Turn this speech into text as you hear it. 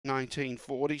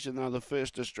1940s, and they're the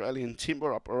first Australian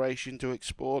timber operation to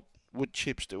export wood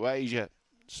chips to Asia.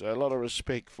 So a lot of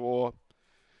respect for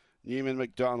Newman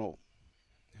McDonald,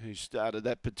 who started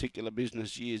that particular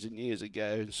business years and years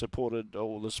ago and supported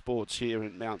all the sports here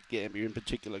in Mount Gambier, in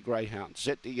particular greyhound.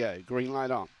 Set to go, green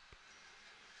light on.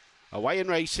 Away in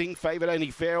racing, favourite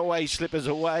only Fairway, Slippers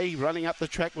away. Running up the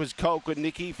track was Colquitt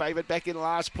Nicky. Favourite back in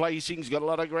last placing's got a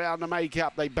lot of ground to make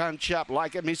up. They bunch up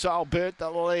like a missile, burnt the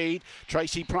lead.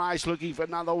 Tracy Price looking for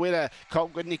another winner.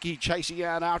 Colquitt Nicky chasing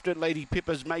out after it. Lady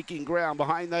Pippa's making ground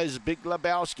behind those Big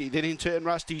Lebowski. Then in turn,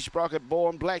 Rusty Sprocket,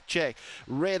 Born Blackjack,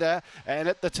 Redder, and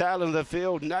at the tail of the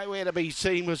field, nowhere to be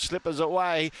seen with Slippers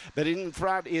away. But in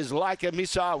front is Like a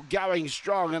Missile going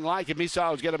strong, and Like a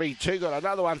Missile is going to be too good.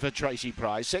 Another one for Tracy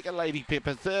Price. Second, Lady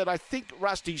Pippa. Third, I think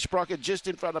Rusty Sprocket just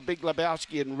in front of Big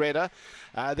Lebowski and Redder.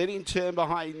 Then in turn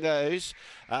behind those,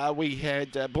 we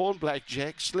had Born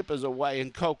Blackjack, Slippers away,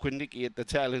 and Colquitt Nicky at the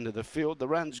tail end of the field. The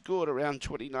run's good, around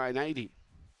 29.80.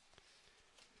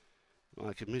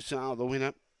 Like a Missile, the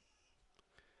winner.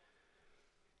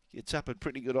 Gets up at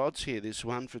pretty good odds here, this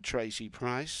one for Tracy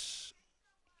Price.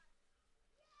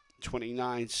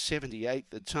 29.78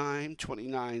 the time,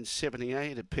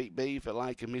 29.78 a PB for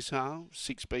Like a Missile.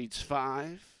 6 beats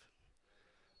 5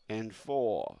 and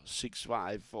 4,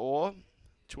 654.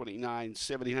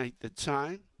 29.78 the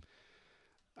time.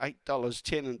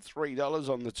 $8.10 and $3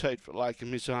 on the tote for Like a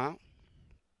Missile.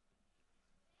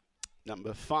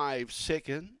 Number 5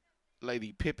 second,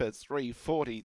 Lady Pippa 340.